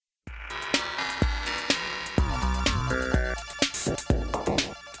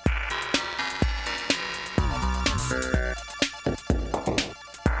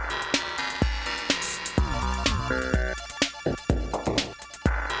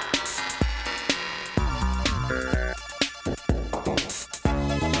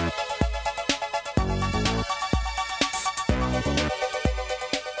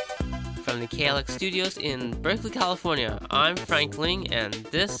KLX Studios in Berkeley, California. I'm Frank Ling, and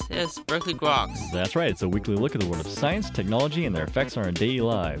this is Berkeley Groks. That's right, it's a weekly look at the world of science, technology, and their effects on our daily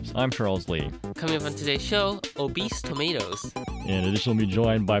lives. I'm Charles Lee. Coming up on today's show, obese tomatoes. In addition, we'll be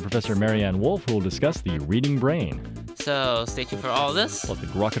joined by Professor Marianne Wolf, who will discuss the reading brain. So stay tuned for all this. Plus the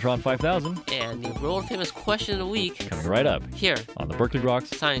Grokatron 5000. And the world-famous question of the week. Coming right up. Here. On the Berkeley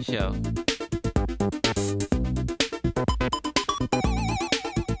Groks Science Show.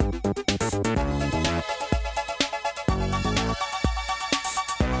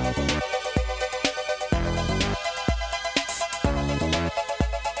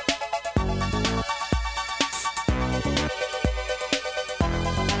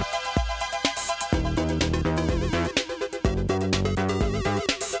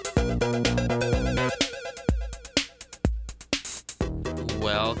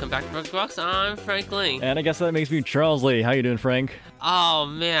 Welcome back to Berkeley Groks. I'm Frank Ling. And I guess that makes me Charles Lee. How you doing, Frank? Oh,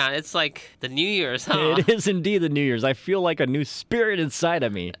 man, it's like the New Year's, huh? It is indeed the New Year's. I feel like a new spirit inside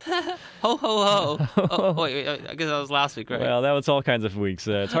of me. Ho, ho, ho. Oh, wait, I guess that was last week, right? Well, that was all kinds of weeks.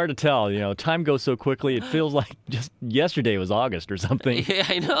 It's hard to tell. You know, time goes so quickly. It feels like just yesterday was August or something. Yeah,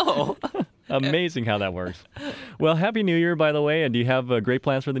 I know. Amazing how that works. Well, Happy New Year, by the way. And do you have great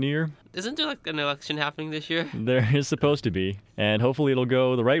plans for the New Year? Isn't there like an election happening this year? There is supposed to be. And hopefully it'll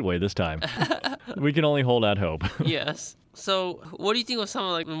go the right way this time. We can only hold out hope. Yes. So what do you think of some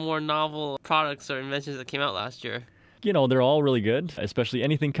of like the more novel products or inventions that came out last year? You know, they're all really good, especially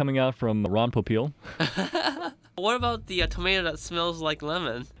anything coming out from Ron Popeil. What about the tomato that smells like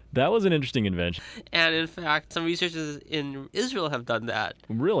lemon? That was an interesting invention. And in fact, some researchers in Israel have done that.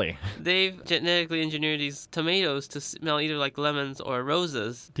 Really? They've genetically engineered these tomatoes to smell either like lemons or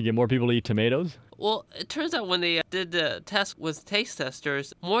roses. To get more people to eat tomatoes? Well, it turns out when they did the test with taste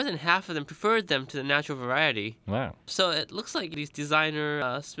testers, more than half of them preferred them to the natural variety. Wow. So it looks like these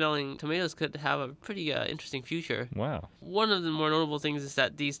designer-smelling tomatoes could have a pretty interesting future. Wow. One of the more notable things is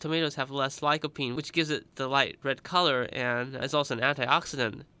that these tomatoes have less lycopene, which gives it the light red color and is also an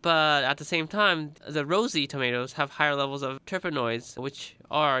antioxidant. But at the same time, the rosy tomatoes have higher levels of terpenoids, which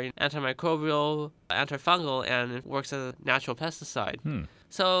are antimicrobial, antifungal, and it works as a natural pesticide.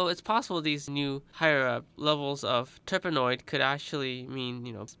 So it's possible these new higher levels of terpenoid could actually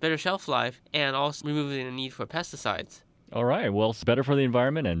mean, better shelf life and also removing the need for pesticides. All right. Well, it's better for the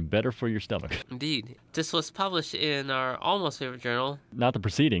environment and better for your stomach. Indeed. This was published in our almost favorite journal. Not the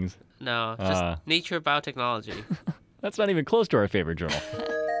proceedings. No, just Nature Biotechnology. That's not even close to our favorite journal.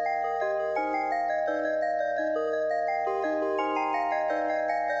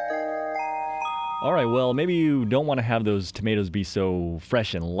 All right, well, maybe you don't want to have those tomatoes be so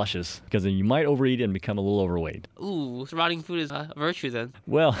fresh and luscious, because then you might overeat and become a little overweight. Ooh, rotting food is a virtue then.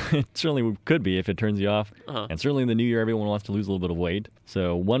 Well, it certainly could be if it turns you off. And certainly in the new year, everyone wants to lose a little bit of weight.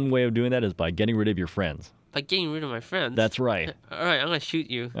 So one way of doing that is by getting rid of your friends. By getting rid of my friends? That's right. All right, I'm going to shoot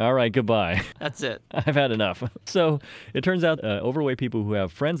you. All right, goodbye. That's it. I've had enough. So it turns out overweight people who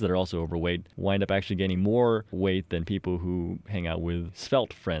have friends that are also overweight wind up actually gaining more weight than people who hang out with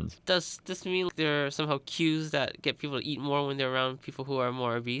svelte friends. Does this mean there are somehow cues that get people to eat more when they're around people who are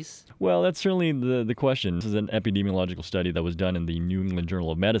more obese? Well, that's certainly the question. This is an epidemiological study that was done in the New England Journal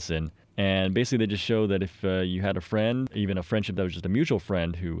of Medicine. And basically, they just show that if you had a friend, even a friendship that was just a mutual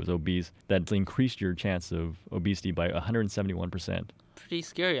friend who was obese, that increased your chance of obesity by 171%. Pretty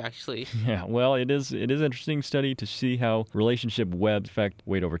scary, actually. Yeah, well, it is an interesting study to see how relationship webs affect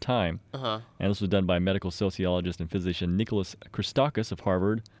weight over time. And this was done by medical sociologist and physician Nicholas Christakis of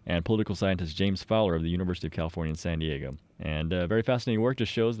Harvard and political scientist James Fowler of the University of California in San Diego. And very fascinating work,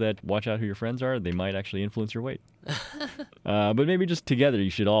 just shows that watch out who your friends are. They might actually influence your weight. But maybe just together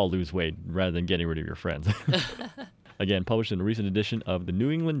you should all lose weight rather than getting rid of your friends. Again, published in a recent edition of the New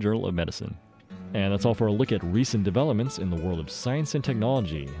England Journal of Medicine. And that's all for a look at recent developments in the world of science and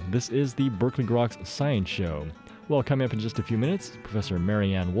technology. This is the Berkeley Groks Science Show. Well, coming up in just a few minutes, Professor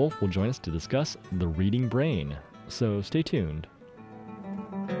Marianne Wolf will join us to discuss the reading brain. So stay tuned.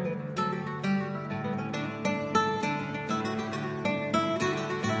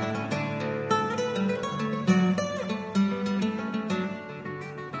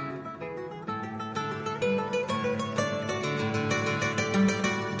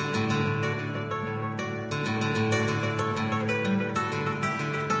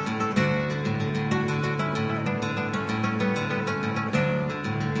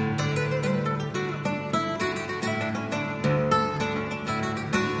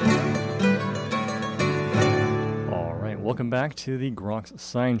 Welcome back to the Groks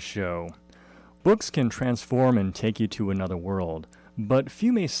Science Show. Books can transform and take you to another world, but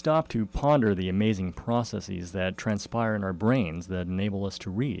few may stop to ponder the amazing processes that transpire in our brains that enable us to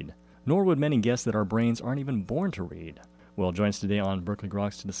read. nor would many guess that our brains aren't even born to read. Well, joins today on Berkeley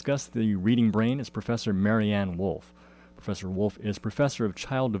Groks to discuss the reading brain is Professor Marianne Wolf. Professor Wolf is Professor of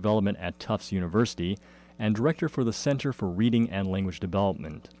Child Development at Tufts University and Director for the Center for Reading and Language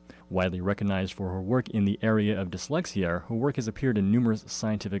Development. Widely recognized for her work in the area of dyslexia, her work has appeared in numerous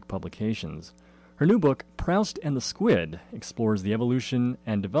scientific publications. Her new book, Proust and the Squid, explores the evolution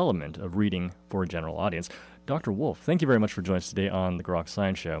and development of reading for a general audience. Dr. Wolf, thank you very much for joining us today on the Groks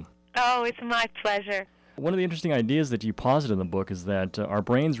Science Show. Oh, it's my pleasure. One of the interesting ideas that you posit in the book is that our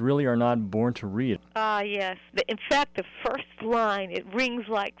brains really are not born to read. Yes. In fact, the first line, it rings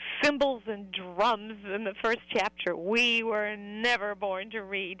like cymbals and drums in the first chapter. We were never born to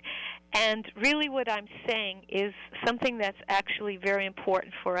read. And really what I'm saying is something that's actually very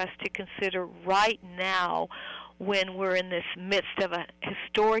important for us to consider right now when we're in this midst of a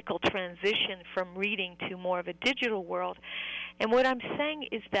historical transition from reading to more of a digital world. And what I'm saying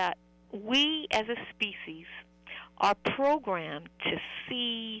is that we as a species are programmed to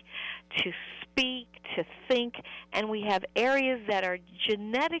see, to speak, to think, and we have areas that are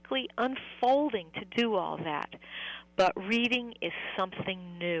genetically unfolding to do all that. But reading is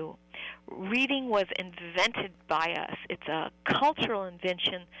something new. Reading was invented by us. It's a cultural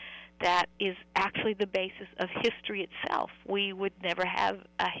invention that is actually the basis of history itself. We would never have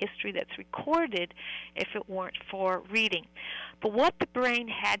a history that's recorded if it weren't for reading. But what the brain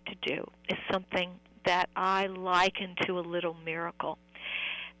had to do is something that I liken to a little miracle.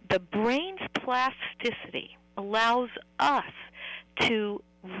 The brain's plasticity allows us to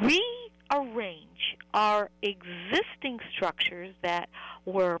rearrange our existing structures that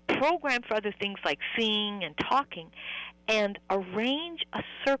were programmed for other things like seeing and talking and arrange a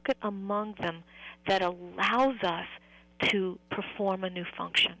circuit among them that allows us to perform a new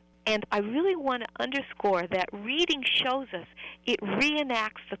function. And I really want to underscore that reading shows us, it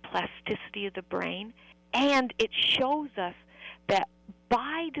reenacts the plasticity of the brain, and it shows us that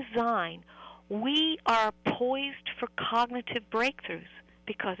by design, we are poised for cognitive breakthroughs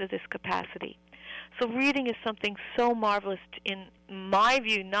because of this capacity. So reading is something so marvelous in my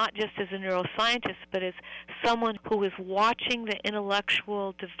view, not just as a neuroscientist, but as someone who is watching the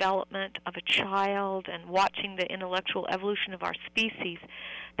intellectual development of a child and watching the intellectual evolution of our species.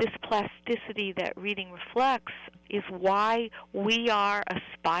 This plasticity that reading reflects is why we are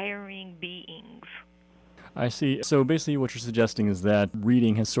aspiring beings. I see. So basically what you're suggesting is that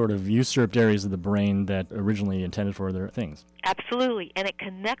reading has sort of usurped areas of the brain that originally intended for other things. Absolutely, and it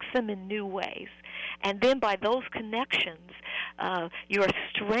connects them in new ways. And then by those connections, you're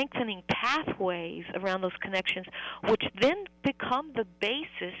strengthening pathways around those connections, which then become the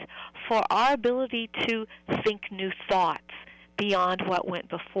basis for our ability to think new thoughts beyond what went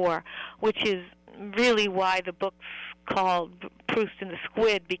before, which is really why the book's called Proust and the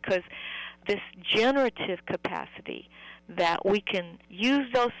Squid, because this generative capacity that we can use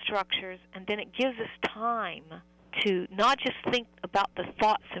those structures, and then it gives us time to not just think about the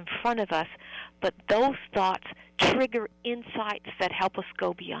thoughts in front of us, but those thoughts trigger insights that help us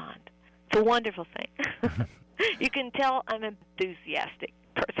go beyond. It's a wonderful thing. You can tell I'm an enthusiastic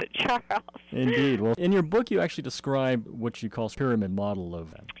person, Charles. Indeed. Well, in your book, you actually describe what you call pyramid model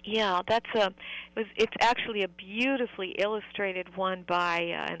of that. Yeah, it's actually a beautifully illustrated one by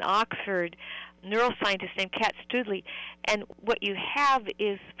an Oxford neuroscientist named Kat Studley. And what you have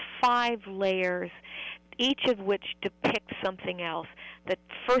is 5 layers, each of which depicts something else. The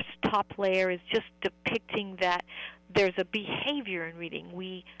first top layer is just depicting that there's a behavior in reading.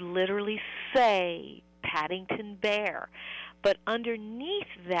 We literally say Paddington Bear. But underneath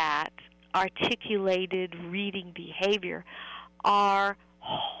that articulated reading behavior are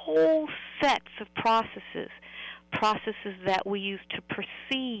whole sets of processes that we use to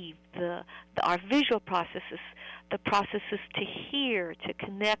perceive, our visual processes, the processes to hear, to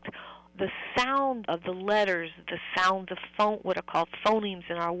connect the sound of the letters, the sounds of what are called phonemes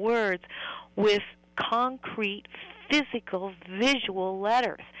in our words, with concrete, physical, visual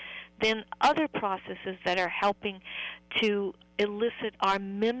letters. Then other processes that are helping to elicit our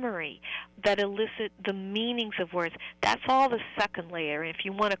memory, that elicit the meanings of words. That's all the second layer. If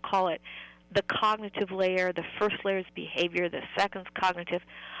you want to call it the cognitive layer, the first layer is behavior, the second's cognitive.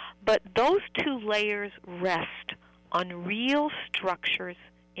 But those 2 layers rest on real structures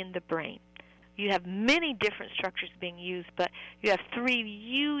in the brain. You have many different structures being used, but you have 3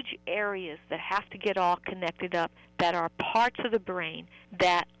 huge areas that have to get all connected up that are parts of the brain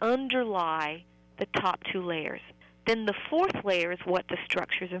that underlie the top 2 layers. Then the 4th layer is what the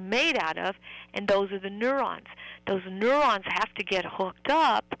structures are made out of, and those are the neurons. Those neurons have to get hooked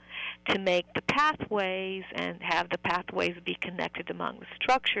up to make the pathways and have the pathways be connected among the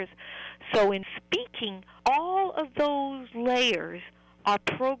structures. So in speaking, all of those layers are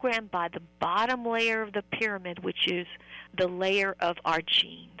programmed by the bottom layer of the pyramid, which is the layer of our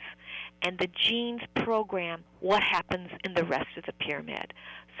genes. And the genes program what happens in the rest of the pyramid.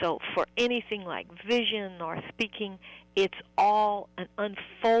 So for anything like vision or speaking, it's all an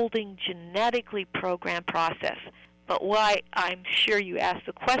unfolding, genetically programmed process. But why I'm sure you asked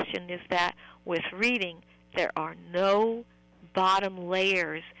the question is that with reading, there are no bottom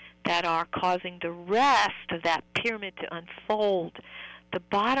layers that are causing the rest of that pyramid to unfold. The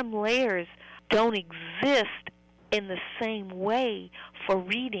bottom layers don't exist in the same way for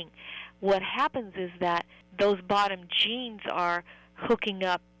reading. What happens is that those bottom genes are hooking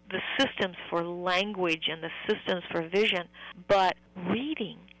up the systems for language and the systems for vision, but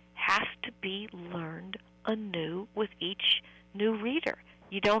reading has to be learned anew with each new reader.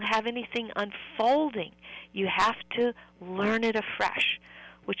 You don't have anything unfolding. You have to learn it afresh,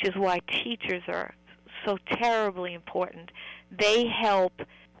 which is why teachers are so terribly important. They help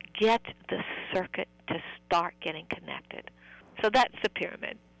get the circuit to start getting connected. So that's the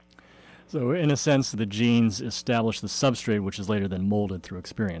pyramid. So in a sense, the genes establish the substrate, which is later then molded through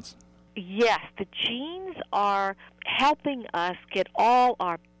experience. Yes, the genes are helping us get all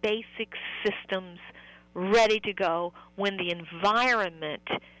our basic systems ready to go when the environment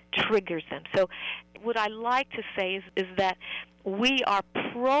triggers them. So what I like to say is that we are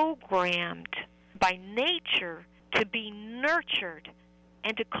programmed by nature to be nurtured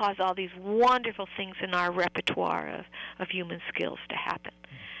and to cause all these wonderful things in our repertoire of human skills to happen.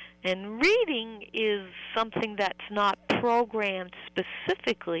 And reading is something that's not programmed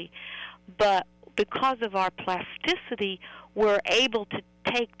specifically, but because of our plasticity, we're able to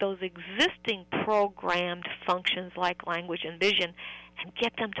take those existing programmed functions like language and vision and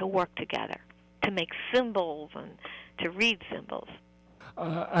get them to work together, to make symbols and to read symbols.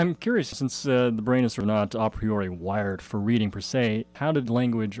 I'm curious, since the brain is sort of not a priori wired for reading per se, how did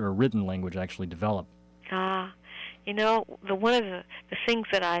language or written language actually develop? You know, one of the things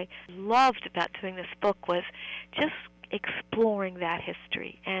that I loved about doing this book was just exploring that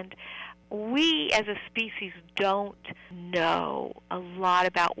history. And we as a species don't know a lot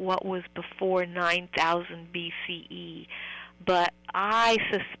about what was before 9000 BCE, but I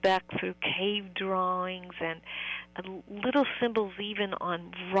suspect through cave drawings and little symbols even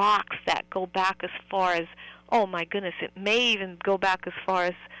on rocks that go back as far as, oh my goodness, it may even go back as far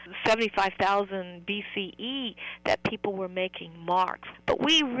as 75,000 BCE that people were making marks. But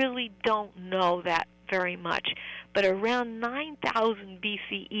we really don't know that very much. But around 9000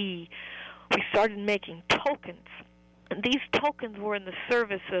 BCE, we started making tokens. And these tokens were in the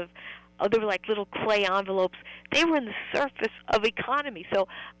service of, they were like little clay envelopes. They were in the surface of economy. So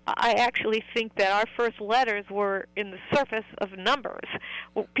I actually think that our first letters were in the surface of numbers.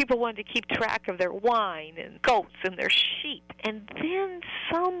 Well, people wanted to keep track of their wine and goats and their sheep. And then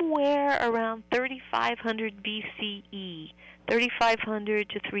somewhere around 3500 BCE, 3500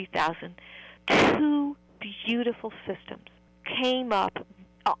 to 3000, two beautiful systems came up.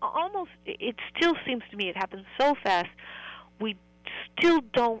 Almost, it still seems to me it happened so fast, we still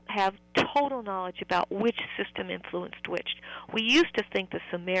don't have total knowledge about which system influenced which. We used to think the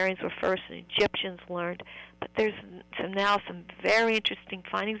Sumerians were first and Egyptians learned, but there's now some very interesting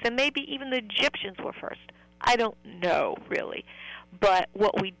findings, and maybe even the Egyptians were first. I don't know, really. But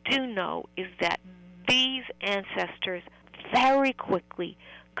what we do know is that these ancestors very quickly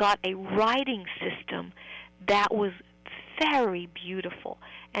got a writing system that was very beautiful.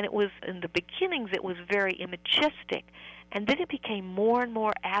 And it was, in the beginnings, it was very imagistic. And then it became more and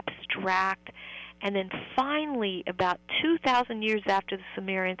more abstract. And then finally, about 2,000 years after the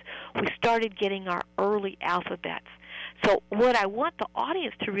Sumerians, we started getting our early alphabets. So what I want the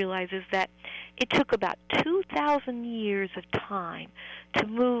audience to realize is that it took about 2,000 years of time to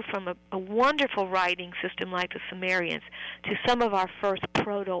move from a wonderful writing system like the Sumerians to some of our first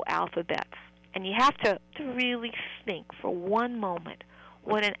proto-alphabets. And you have to really think for one moment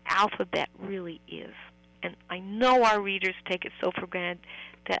what an alphabet really is. And I know our readers take it so for granted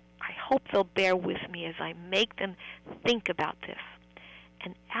that I hope they'll bear with me as I make them think about this.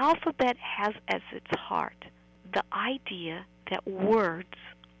 An alphabet has as its heart the idea that words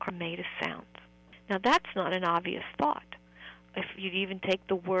are made of sounds. Now that's not an obvious thought. If you'd even take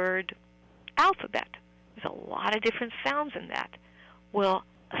the word alphabet, there's a lot of different sounds in that. Well,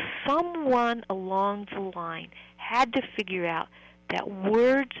 someone along the line had to figure out that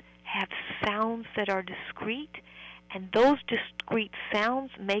words have sounds that are discrete, and those discrete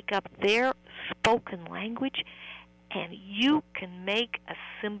sounds make up their spoken language, and you can make a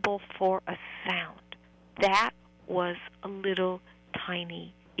symbol for a sound. That was a little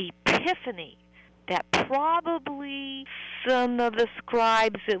tiny epiphany that probably some of the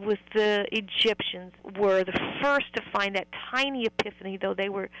scribes with the Egyptians were the first to find that tiny epiphany, though they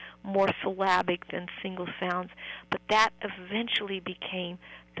were more syllabic than single sounds. But that eventually became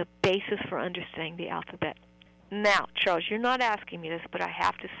the basis for understanding the alphabet. Now, Charles, you're not asking me this, but I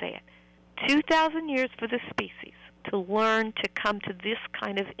have to say it. 2,000 years for the species to learn to come to this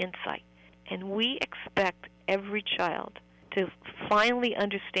kind of insight. And we expect every child to finally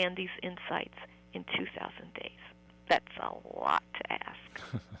understand these insights in 2,000 days. That's a lot to ask.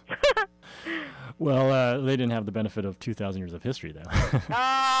 Well, they didn't have the benefit of 2,000 years of history, though.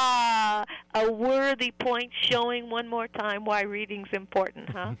 A worthy point showing one more time why reading's important,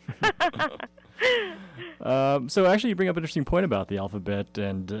 huh? So actually you bring up an interesting point about the alphabet,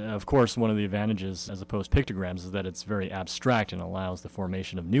 and of course one of the advantages as opposed to pictograms is that it's very abstract and allows the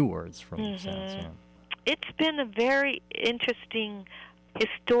formation of new words from sounds. Yeah. It's been a very interesting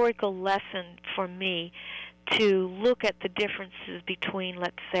historical lesson for me to look at the differences between,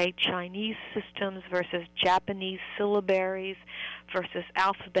 let's say, Chinese systems versus Japanese syllabaries versus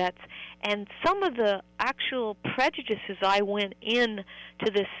alphabets, and some of the actual prejudices I went in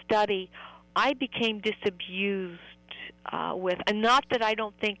to this study I became disabused with. And not that I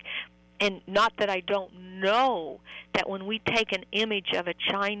don't think, and not that I don't know, that when we take an image of a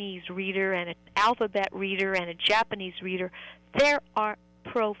Chinese reader and an alphabet reader and a Japanese reader, there are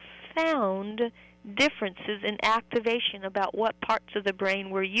profound differences in activation about what parts of the brain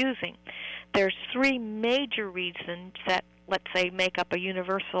we're using. There's three major reasons that, let's say, make up a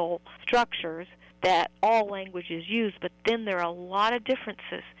universal structures that all languages use, but then there are a lot of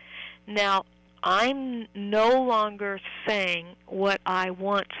differences. Now, I'm no longer saying what I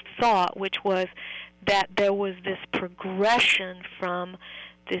once thought, which was that there was this progression from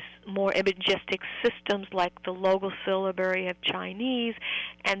this more imagistic systems like the logosyllabary of Chinese,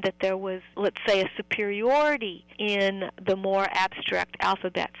 and that there was, let's say, a superiority in the more abstract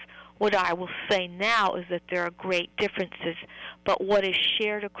alphabets. What I will say now is that there are great differences, but what is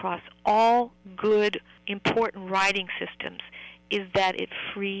shared across all good, important writing systems is that it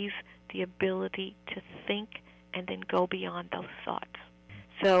frees the ability to think and then go beyond those thoughts.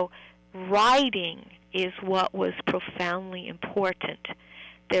 So writing is what was profoundly important.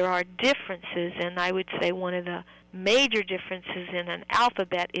 There are differences, and I would say one of the major differences in an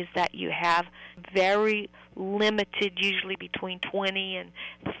alphabet is that you have very limited, usually between 20 and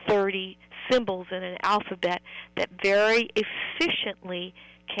 30 symbols in an alphabet that very efficiently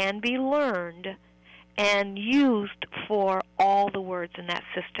can be learned and used for all the words in that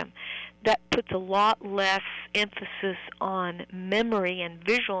system. That puts a lot less emphasis on memory and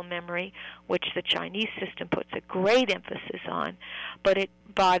visual memory, which the Chinese system puts a great emphasis on, but it,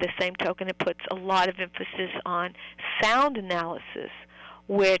 by the same token, it puts a lot of emphasis on sound analysis,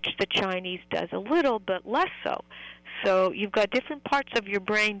 which the Chinese does a little, but less so. So you've got different parts of your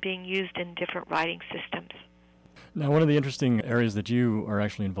brain being used in different writing systems. Now, one of the interesting areas that you are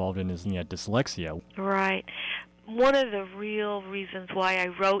actually involved in is dyslexia. Right. One of the real reasons why I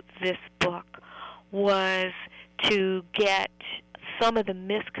wrote this book was to get some of the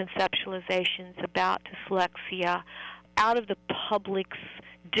misconceptualizations about dyslexia out of the public's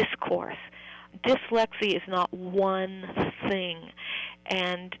discourse. Dyslexia is not one thing,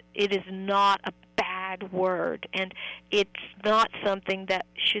 and it is not a bad word, and it's not something that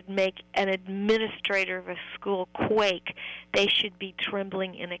should make an administrator of a school quake. They should be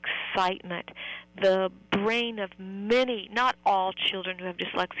trembling in excitement. The brain of many, not all children who have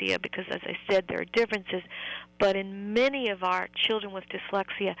dyslexia, because as I said, there are differences, but in many of our children with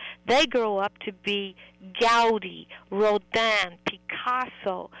dyslexia, they grow up to be Gaudi, Rodin,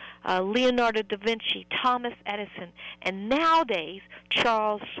 Picasso, Leonardo da Vinci, Thomas Edison, and nowadays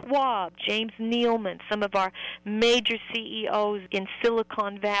Charles Schwab, James Nealman, some of our major CEOs in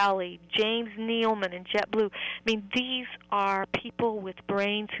Silicon Valley, James Nealman and JetBlue. I mean, these are people with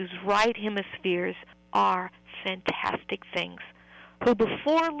brains whose right hemispheres are fantastic things, who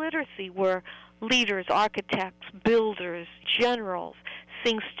before literacy were leaders, architects, builders, generals,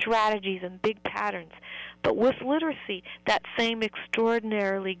 seeing strategies and big patterns. But with literacy, that same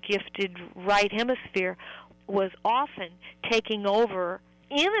extraordinarily gifted right hemisphere was often taking over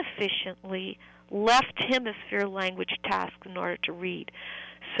inefficiently left hemisphere language tasks in order to read.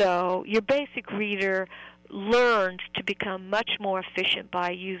 So your basic reader learns to become much more efficient by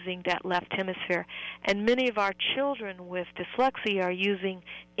using that left hemisphere. And many of our children with dyslexia are using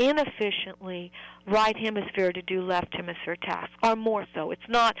inefficiently right hemisphere to do left hemisphere tasks, or more so. It's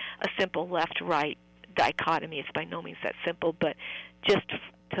not a simple left-right dichotomy. It's by no means that simple, but just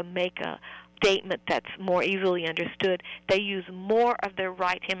to make a statement that's more easily understood, they use more of their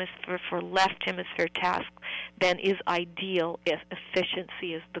right hemisphere for left hemisphere tasks than is ideal if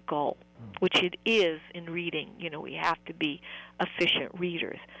efficiency is the goal, which it is in reading. We have to be efficient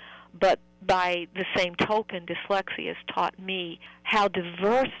readers. But by the same token, dyslexia has taught me how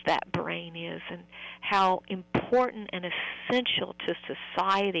diverse that brain is and how important and essential to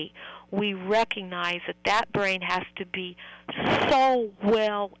society. We recognize that brain has to be so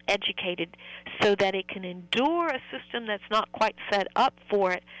well educated so that it can endure a system that's not quite set up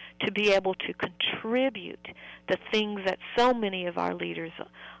for it to be able to contribute the things that so many of our leaders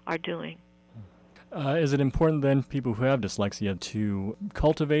are doing. Is it important then, people who have dyslexia, to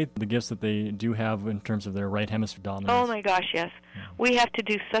cultivate the gifts that they do have in terms of their right hemisphere dominance? Oh my gosh, yes. Yeah. We have to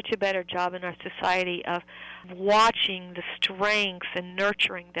do such a better job in our society of watching the strengths and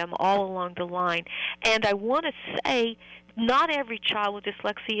nurturing them all along the line. And I want to say, not every child with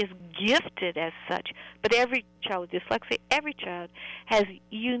dyslexia is gifted as such, but every child with dyslexia, every child has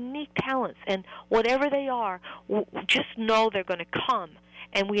unique talents. And whatever they are, just know they're going to come,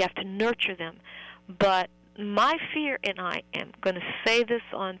 and we have to nurture them. But my fear, and I am going to say this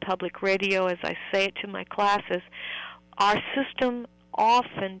on public radio as I say it to my classes, our system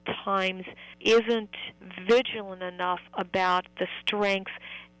oftentimes isn't vigilant enough about the strengths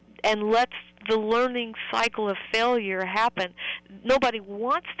and lets the learning cycle of failure happen. Nobody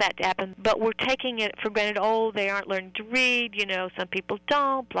wants that to happen, but we're taking it for granted. Oh, they aren't learning to read, some people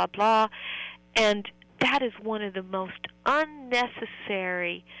don't, blah, blah. And that is one of the most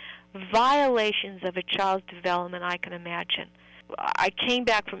unnecessary violations of a child's development I can imagine. I came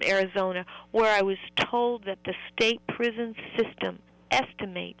back from Arizona where I was told that the state prison system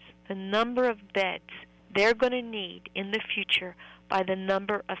estimates the number of beds they're going to need in the future by the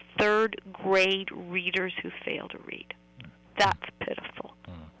number of third-grade readers who fail to read. That's pitiful.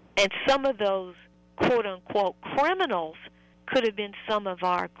 And some of those quote-unquote criminals could have been some of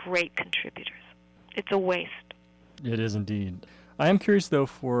our great contributors. It's a waste. It is indeed. I am curious, though,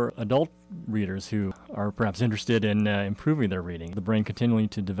 for adult readers who are perhaps interested in improving their reading, the brain continuing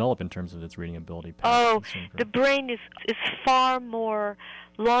to develop in terms of its reading ability. The brain is far more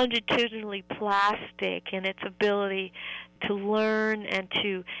longitudinally plastic in its ability to learn and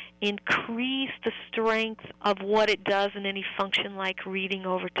to increase the strength of what it does in any function like reading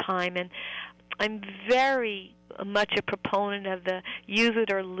over time. And I'm very much a proponent of the use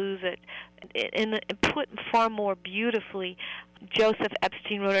it or lose it. And put far more beautifully, Joseph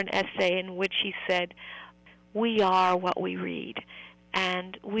Epstein wrote an essay in which he said, we are what we read.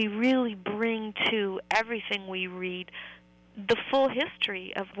 And we really bring to everything we read the full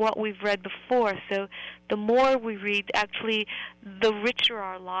history of what we've read before. So the more we read, actually, the richer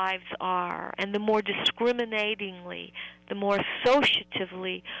our lives are, and the more discriminatingly, the more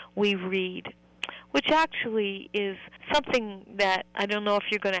associatively we read, which actually is something that, I don't know if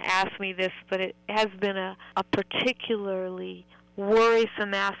you're going to ask me this, but it has been a particularly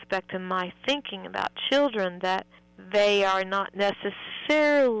worrisome aspect in my thinking about children, that they are not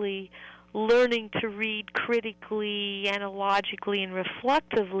necessarily learning to read critically, analogically, and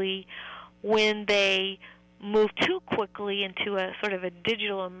reflectively when they move too quickly into a sort of a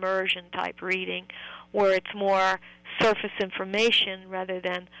digital immersion type reading where it's more surface information rather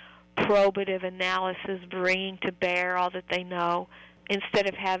than probative analysis bringing to bear all that they know, instead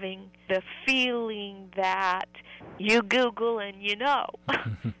of having the feeling that you Google and you know.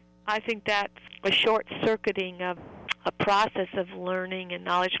 I think that's a short-circuiting of a process of learning and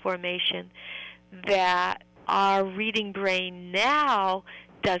knowledge formation that our reading brain now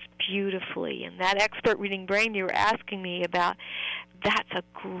does beautifully. And that expert reading brain you were asking me about, that's a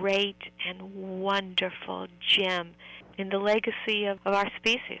great and wonderful gem in the legacy of our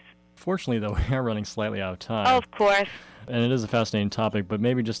species. Fortunately, though, we are running slightly out of time. Oh, of course. And it is a fascinating topic, but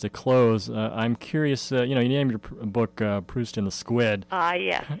maybe just to close, I'm curious, you named your book Proust and the Squid.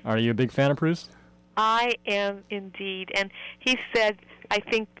 Yes. Are you a big fan of Proust? I am indeed. And he said, I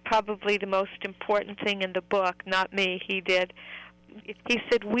think probably the most important thing in the book, not me, he did. He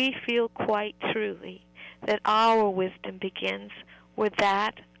said, we feel quite truly that our wisdom begins where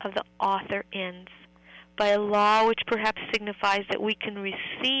that of the author ends, by a law which perhaps signifies that we can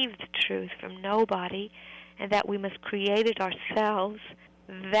receive the truth from nobody and that we must create it ourselves.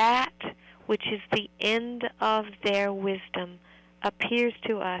 That which is the end of their wisdom appears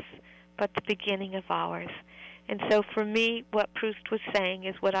to us but the beginning of ours. And so for me, what Proust was saying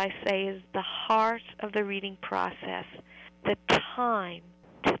is what I say is the heart of the reading process, the time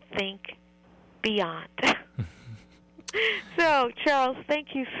to think beyond. So, Charles,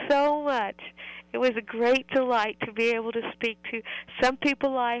 thank you so much. It was a great delight to be able to speak to some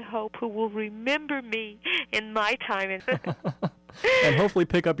people, I hope, who will remember me in my time. And hopefully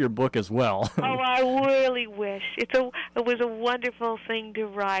pick up your book as well. Oh, I really wish. It was a wonderful thing to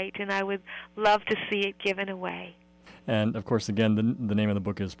write, and I would love to see it given away. And, of course, again, the name of the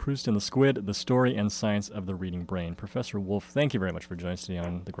book is Proust and the Squid, The Story and Science of the Reading Brain. Professor Wolf, thank you very much for joining us today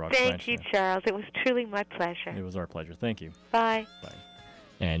on the Grok Science Show. Thank you, Charles. It was truly my pleasure. It was our pleasure. Thank you. Bye. Bye.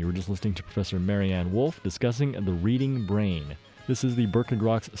 And you were just listening to Professor Marianne Wolf discussing the reading brain. This is the Berkeley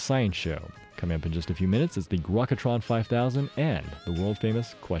Groks Science Show. Coming up in just a few minutes is the Grokatron 5000 and the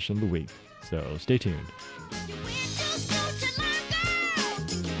world-famous Question of the Week. So stay tuned.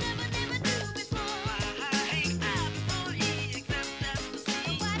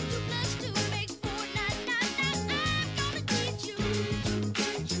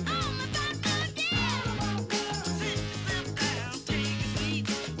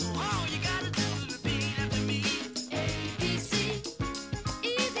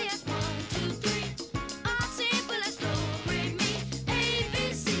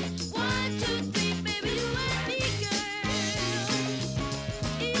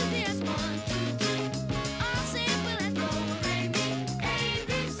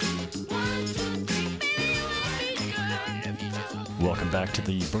 Welcome back to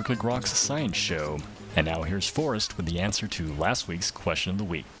the Berkeley Groks Science Show. And now here's Forrest with the answer to last week's Question of the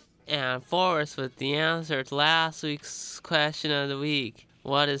Week. And Forrest with the answer to last week's Question of the Week.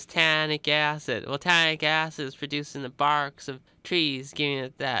 What is tannic acid? Well, tannic acid is produced in the barks of trees, giving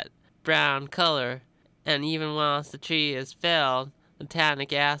it that brown color. And even once the tree is felled, the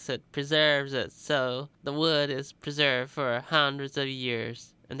tannic acid preserves it, so the wood is preserved for hundreds of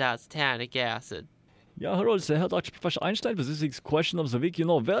years. And that's tannic acid. Yeah, hello, it's Dr. Professor Einstein for this week's Question of the Week. You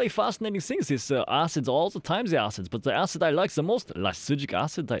know, very fascinating things is acids, all the time the acids, but the acid I like the most, lysergic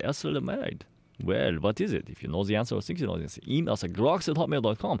acid diacetylamide. Well, what is it? If you know the answer or think you know the answer, email us at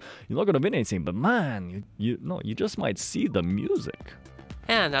groks@hotmail.com. You're not going to win anything, but man, you just might see the music.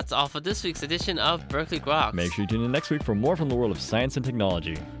 And that's all for this week's edition of Berkeley Groks. Make sure you tune in next week for more from the world of science and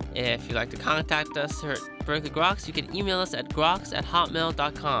technology. If you'd like to contact us here at Berkeley Groks, you can email us at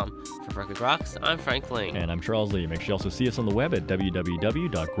groks@hotmail.com. For Berkeley Groks, I'm Frank Ling. And I'm Charles Lee. Make sure you also see us on the web at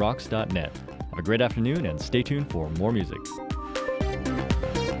www.groks.net. Have a great afternoon and stay tuned for more music.